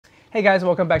Hey guys,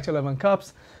 welcome back to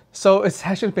XICups. So it's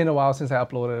actually been a while since I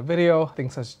uploaded a video.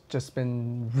 Things have just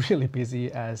been really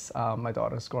busy as my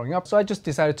daughter's growing up. So I just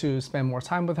decided to spend more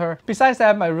time with her. Besides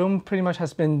that, my room pretty much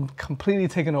has been completely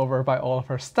taken over by all of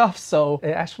her stuff. So it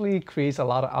actually creates a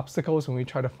lot of obstacles when we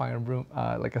try to find a room,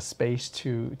 like a space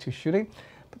to shooting.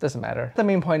 But it doesn't matter. The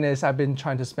main point is I've been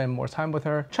trying to spend more time with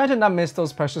her, trying to not miss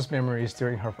those precious memories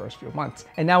during her first few months.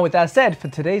 And now with that said, for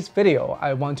today's video,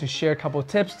 I want to share a couple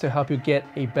tips to help you get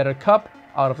a better cup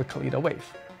out of the Kalita Wave.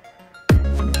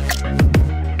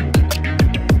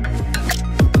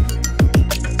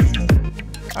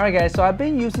 Alright guys, so I've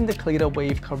been using the Kalita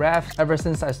Wave carafe ever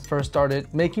since I first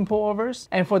started making pourovers.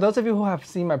 And for those of you who have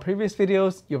seen my previous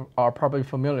videos, you are probably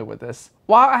familiar with this.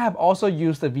 While I have also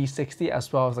used the V60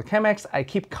 as well as the Chemex, I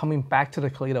keep coming back to the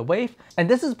Kalita Wave. And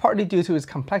this is partly due to its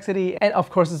complexity, and of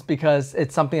course it's because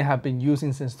it's something I have been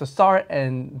using since the start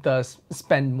and thus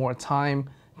spend more time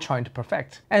trying to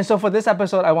perfect. And so for this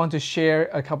episode, I want to share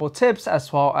a couple tips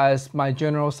as well as my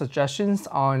general suggestions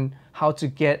on how to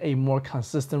get a more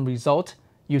consistent result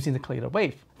using the Kalita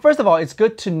Wave. First of all, it's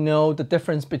good to know the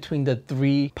difference between the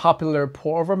three popular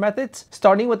pour-over methods,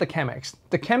 starting with the Chemex.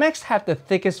 The Chemex have the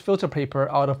thickest filter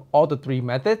paper out of all the three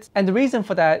methods, and the reason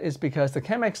for that is because the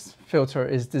Chemex filter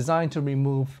is designed to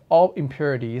remove all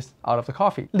impurities out of the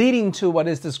coffee, leading to what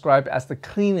is described as the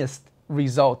cleanest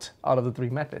result out of the three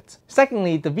methods.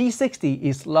 Secondly, the V60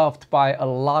 is loved by a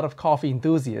lot of coffee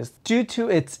enthusiasts due to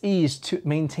its ease to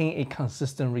maintain a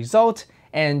consistent result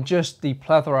and just the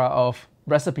plethora of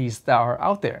recipes that are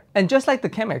out there. And just like the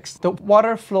Chemex, the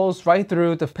water flows right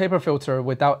through the paper filter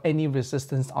without any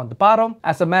resistance on the bottom.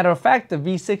 As a matter of fact, the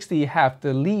V60 have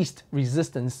the least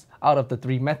resistance out of the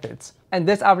three methods. And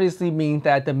this obviously means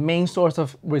that the main source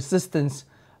of resistance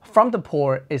from the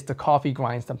pour is the coffee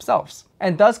grinds themselves.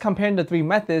 And thus, comparing the three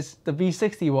methods, the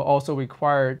V60 will also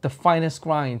require the finest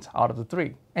grinds out of the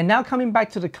three. And now coming back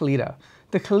to the Kalita.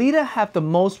 The Kalita have the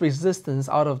most resistance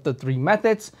out of the three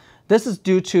methods. This is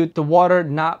due to the water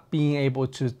not being able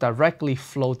to directly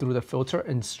flow through the filter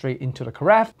and straight into the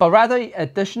carafe, but rather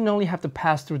additionally have to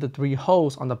pass through the three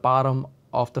holes on the bottom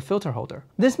of the filter holder.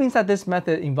 This means that this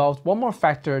method involves one more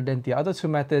factor than the other two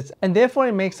methods, and therefore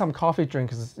it makes some coffee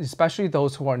drinkers, especially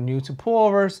those who are new to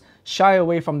pourovers, shy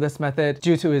away from this method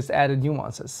due to its added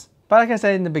nuances. But like I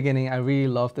said in the beginning, I really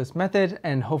love this method,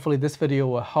 and hopefully this video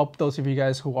will help those of you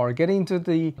guys who are getting into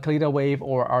the Kalita Wave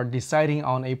or are deciding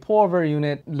on a pour-over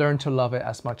unit learn to love it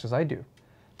as much as I do.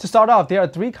 To start off, there are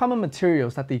three common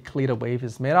materials that the Kalita Wave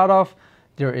is made out of.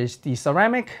 There is the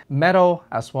ceramic, metal,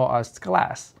 as well as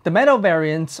glass. The metal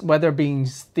variants, whether being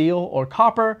steel or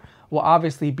copper, will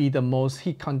obviously be the most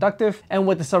heat conductive, and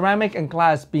with the ceramic and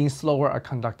glass being slower at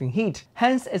conducting heat.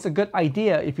 Hence, it's a good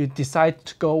idea if you decide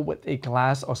to go with a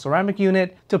glass or ceramic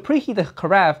unit to preheat the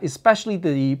carafe, especially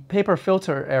the paper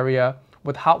filter area,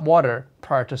 with hot water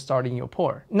prior to starting your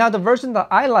pour. Now, the version that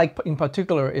I like in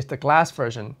particular is the glass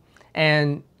version,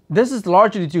 and this is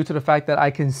largely due to the fact that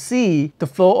I can see the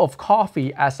flow of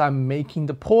coffee as I'm making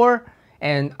the pour,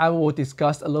 and I will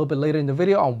discuss a little bit later in the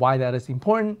video on why that is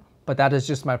important. But that is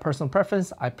just my personal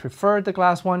preference. I prefer the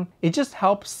glass one. It just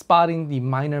helps spotting the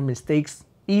minor mistakes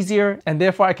easier, and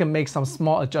therefore I can make some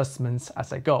small adjustments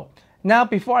as I go. Now,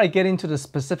 before I get into the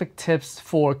specific tips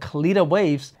for Kalita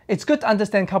Waves, it's good to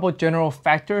understand a couple general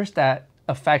factors that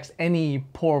affects any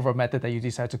pour-over method that you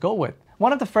decide to go with.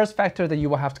 One of the first factors that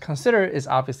you will have to consider is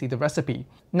obviously the recipe.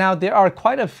 Now, there are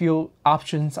quite a few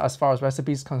options as far as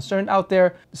recipes concerned out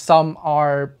there. Some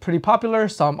are pretty popular,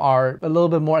 some are a little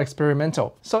bit more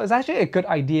experimental. So it's actually a good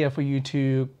idea for you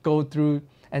to go through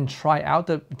and try out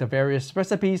the various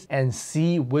recipes and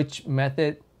see which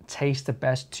method tastes the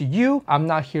best to you. I'm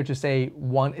not here to say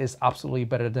one is absolutely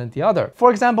better than the other. For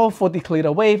example, for the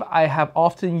Kalita Wave, I have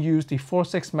often used the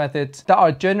 4-6 methods that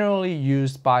are generally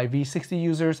used by V60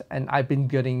 users, and I've been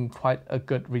getting quite a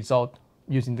good result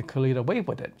using the Kalita Wave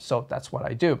with it. So that's what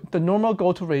I do. The normal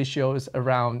go-to ratio is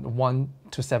around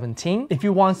 1:17. If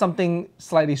you want something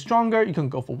slightly stronger, you can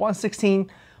go for 1:16.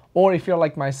 Or if you're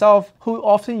like myself, who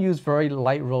often use very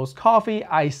light roast coffee,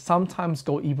 I sometimes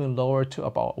go even lower to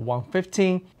about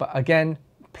 1:15. But again,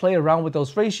 play around with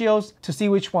those ratios to see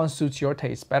which one suits your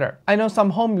taste better. I know some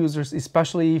home users,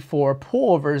 especially for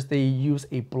pour-overs, they use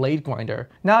a blade grinder.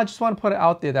 Now, I just want to put it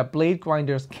out there that blade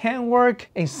grinders can work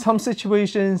in some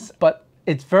situations, but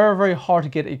it's very, very hard to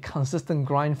get a consistent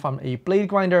grind from a blade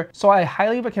grinder. So I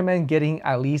highly recommend getting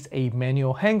at least a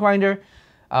manual hand grinder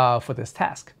for this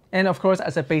task. And of course,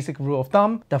 as a basic rule of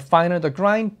thumb, the finer the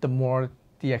grind, the more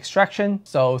the extraction.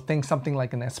 So think something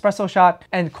like an espresso shot,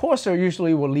 and coarser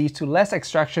usually will lead to less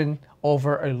extraction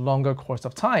over a longer course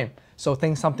of time. So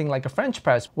think something like a French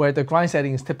press, where the grind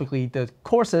setting is typically the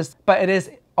coarsest, but it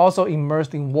is also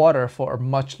immersed in water for a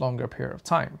much longer period of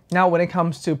time. Now, when it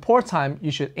comes to pour time, you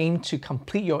should aim to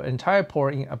complete your entire pour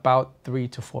in about 3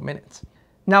 to 4 minutes.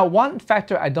 Now, one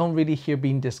factor I don't really hear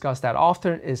being discussed that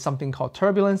often is something called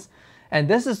turbulence. And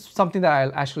this is something that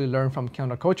I actually learned from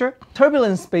counterculture.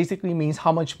 Turbulence basically means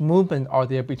how much movement are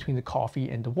there between the coffee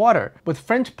and the water. With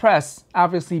French press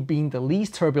obviously being the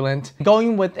least turbulent,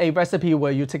 going with a recipe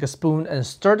where you take a spoon and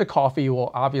stir the coffee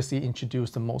will obviously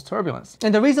introduce the most turbulence.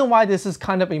 And the reason why this is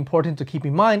kind of important to keep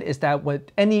in mind is that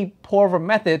with any pour-over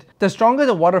method, the stronger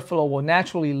the water flow will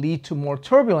naturally lead to more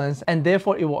turbulence, and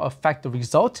therefore it will affect the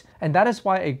result. And that is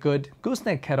why a good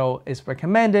gooseneck kettle is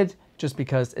recommended, just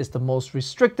because it's the most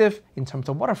restrictive in terms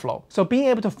of water flow. So being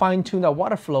able to fine tune that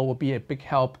water flow will be a big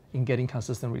help in getting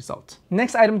consistent results.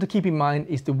 Next item to keep in mind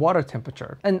is the water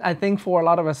temperature. And I think for a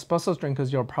lot of espresso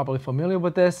drinkers, you're probably familiar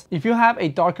with this. If you have a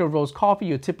darker roast coffee,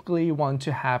 you typically want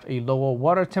to have a lower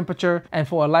water temperature. And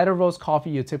for a lighter roast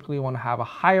coffee, you typically want to have a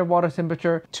higher water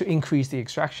temperature to increase the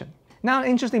extraction. Now, an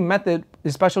interesting method,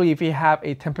 especially if you have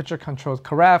a temperature controlled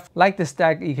carafe like the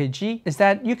stacked EKG, is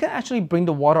that you can actually bring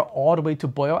the water all the way to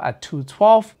boil at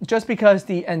 212, just because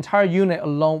the entire unit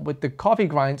along with the coffee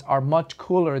grinds are much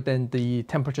cooler than the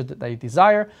temperature that they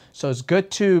desire. So it's good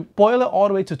to boil it all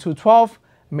the way to 212,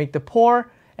 make the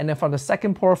pour, and then from the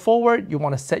second pour forward, you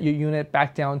want to set your unit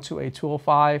back down to a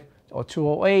 205 or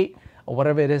 208 or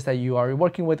whatever it is that you are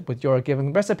working with your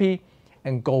given recipe,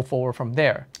 and go forward from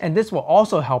there. And this will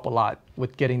also help a lot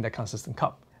with getting the consistent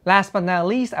cup. Last but not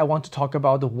least, I want to talk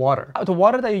about the water. The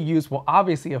water that you use will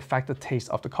obviously affect the taste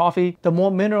of the coffee. The more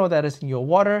mineral that is in your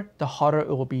water, the harder it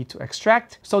will be to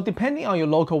extract. So depending on your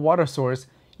local water source,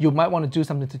 you might want to do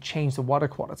something to change the water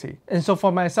quality. And so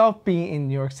for myself, being in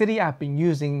New York City, I've been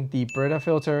using the Brita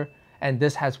filter, and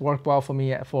this has worked well for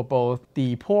me for both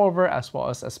the pour-over as well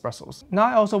as espressos. Now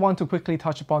I also want to quickly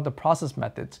touch upon the process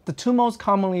methods. The two most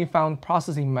commonly found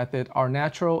processing methods are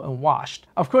natural and washed.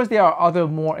 Of course, there are other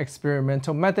more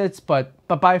experimental methods, but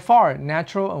by far,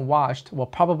 natural and washed will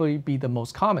probably be the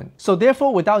most common. So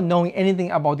therefore, without knowing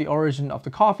anything about the origin of the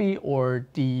coffee or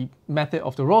the method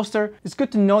of the roaster, it's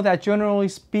good to know that generally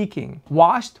speaking,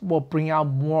 washed will bring out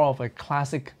more of a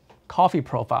classic coffee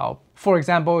profile. For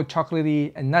example,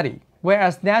 chocolatey and nutty.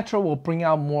 Whereas natural will bring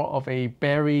out more of a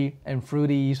berry and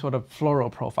fruity sort of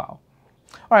floral profile.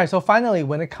 All right, so finally,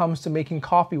 when it comes to making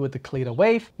coffee with the Kalita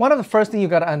Wave, one of the first things you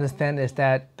gotta understand is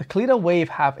that the Kalita Wave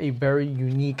have a very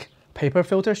unique paper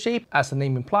filter shape. As the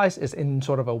name implies, is in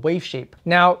sort of a wave shape.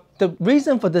 Now, the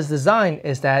reason for this design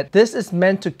is that this is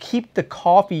meant to keep the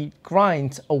coffee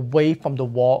grinds away from the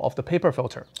wall of the paper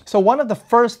filter. So one of the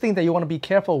first things that you want to be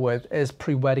careful with is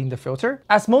pre-wetting the filter.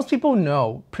 As most people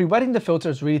know, pre-wetting the filter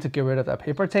is really to get rid of that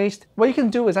paper taste. What you can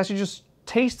do is actually just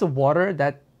taste the water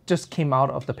that just came out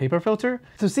of the paper filter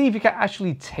to see if you can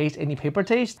actually taste any paper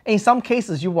taste. In some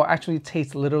cases, you will actually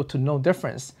taste little to no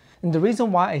difference. And the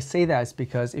reason why I say that is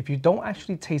because if you don't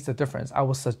actually taste the difference, I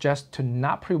would suggest to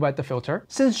not pre-wet the filter,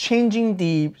 since changing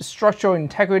the structural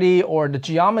integrity or the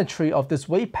geometry of this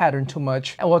wave pattern too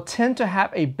much will tend to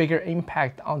have a bigger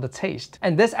impact on the taste.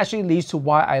 And this actually leads to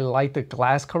why I like the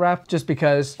glass carafe, just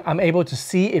because I'm able to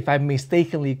see if I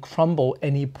mistakenly crumble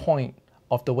any point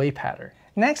of the wave pattern.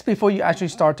 Next, before you actually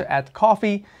start to add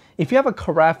coffee, if you have a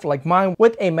carafe like mine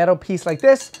with a metal piece like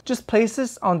this, just place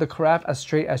this on the carafe as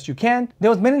straight as you can.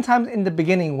 There was many times in the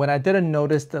beginning when I didn't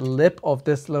notice the lip of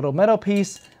this little metal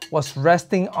piece was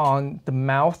resting on the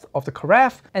mouth of the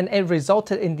carafe, and it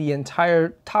resulted in the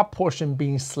entire top portion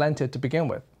being slanted to begin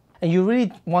with. And you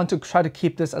really want to try to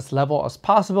keep this as level as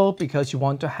possible because you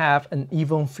want to have an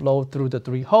even flow through the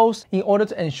 3 holes in order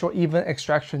to ensure even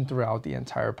extraction throughout the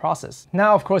entire process.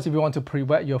 Now, of course, if you want to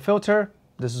pre-wet your filter,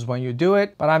 this is when you do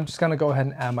it, but I'm just gonna go ahead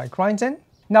and add my grinds in.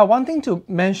 Now, one thing to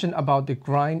mention about the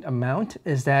grind amount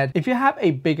is that if you have a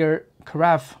bigger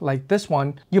carafe like this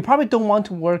one, you probably don't want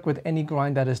to work with any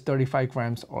grind that is 35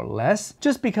 grams or less,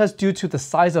 just because due to the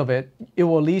size of it, it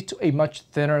will lead to a much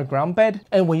thinner ground bed.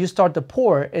 And when you start to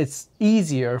pour, it's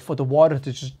easier for the water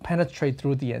to just penetrate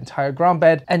through the entire ground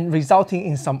bed and resulting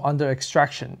in some under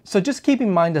extraction. So just keep in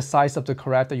mind the size of the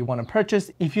carafe that you want to purchase.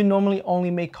 If you normally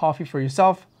only make coffee for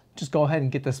yourself, just go ahead and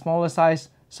get the smaller size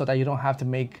so that you don't have to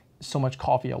make so much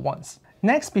coffee at once.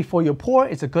 Next, before you pour,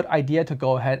 it's a good idea to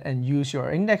go ahead and use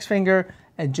your index finger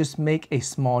and just make a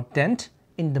small dent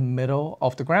in the middle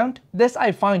of the ground. This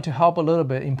I find to help a little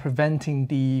bit in preventing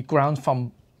the ground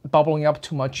from bubbling up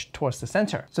too much towards the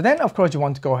center. So then, of course, you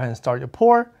want to go ahead and start your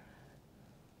pour.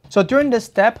 So during this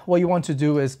step, what you want to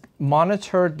do is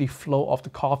monitor the flow of the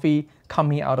coffee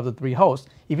coming out of the 3 holes.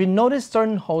 If you notice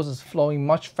certain holes is flowing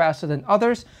much faster than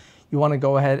others, you want to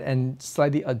go ahead and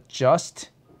slightly adjust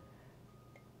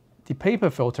the paper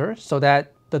filter so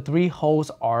that the 3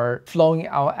 holes are flowing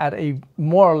out at a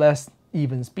more or less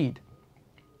even speed.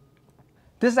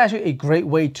 This is actually a great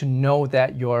way to know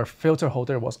that your filter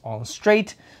holder was on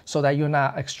straight so that you're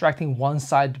not extracting one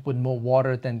side with more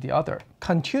water than the other.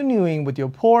 Continuing with your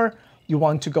pour, you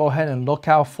want to go ahead and look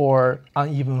out for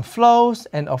uneven flows,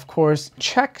 and of course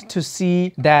check to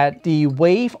see that the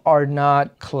wave are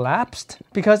not collapsed,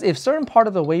 because if certain part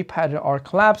of the wave pattern are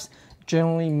collapsed,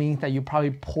 generally means that you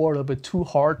probably pour a little bit too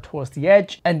hard towards the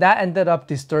edge, and that ended up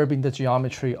disturbing the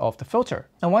geometry of the filter.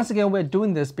 And once again, we're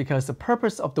doing this because the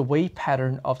purpose of the wave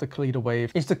pattern of the Kalita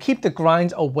Wave is to keep the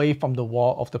grinds away from the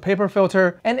wall of the paper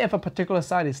filter, and if a particular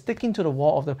side is sticking to the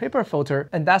wall of the paper filter,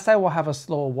 and that side will have a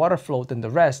slower water flow than the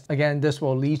rest, again, this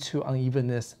will lead to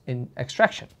unevenness in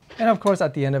extraction. And of course,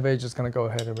 at the end of it, just gonna go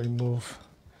ahead and remove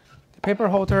the paper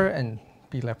holder and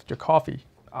be left with your coffee,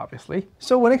 obviously.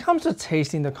 So when it comes to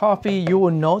tasting the coffee, you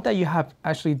will know that you have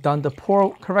actually done the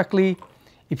pour correctly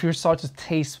if you start to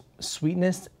taste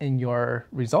sweetness in your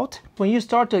result. When you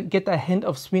start to get that hint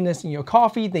of sweetness in your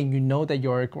coffee, then you know that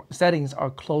your settings are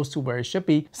close to where it should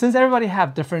be. Since everybody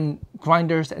have different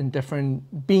grinders and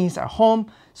different beans at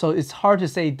home, so it's hard to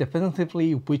say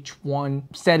definitively which one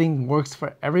setting works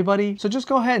for everybody. So just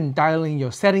go ahead and dial in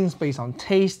your settings based on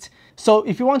taste. So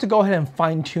if you want to go ahead and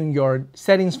fine tune your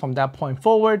settings from that point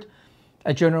forward,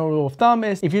 a general rule of thumb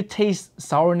is if you taste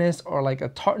sourness or like a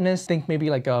tartness, think maybe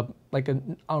like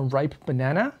an unripe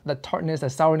banana, that tartness,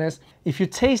 that sourness. If you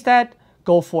taste that,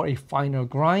 go for a finer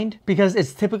grind because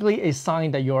it's typically a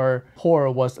sign that your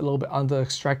pour was a little bit under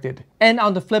extracted. And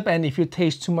on the flip end, if you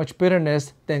taste too much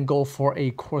bitterness, then go for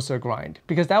a coarser grind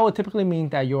because that would typically mean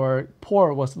that your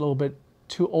pour was a little bit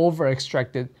too over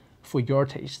extracted for your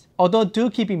taste. Although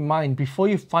do keep in mind, before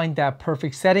you find that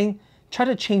perfect setting, try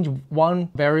to change one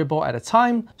variable at a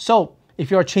time. So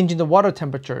if you're changing the water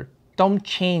temperature, don't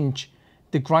change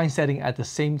the grind setting at the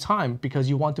same time because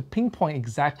you want to pinpoint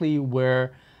exactly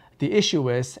where the issue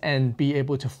is and be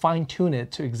able to fine tune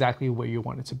it to exactly where you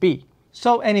want it to be.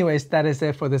 So anyways, that is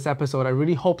it for this episode. I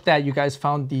really hope that you guys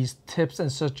found these tips and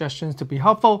suggestions to be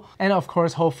helpful. And of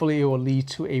course, hopefully it will lead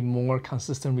to a more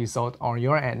consistent result on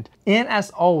your end. And as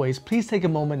always, please take a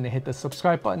moment and hit the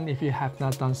subscribe button if you have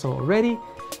not done so already.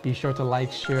 Be sure to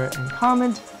like, share, and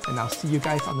comment, and I'll see you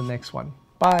guys on the next one.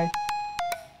 Bye.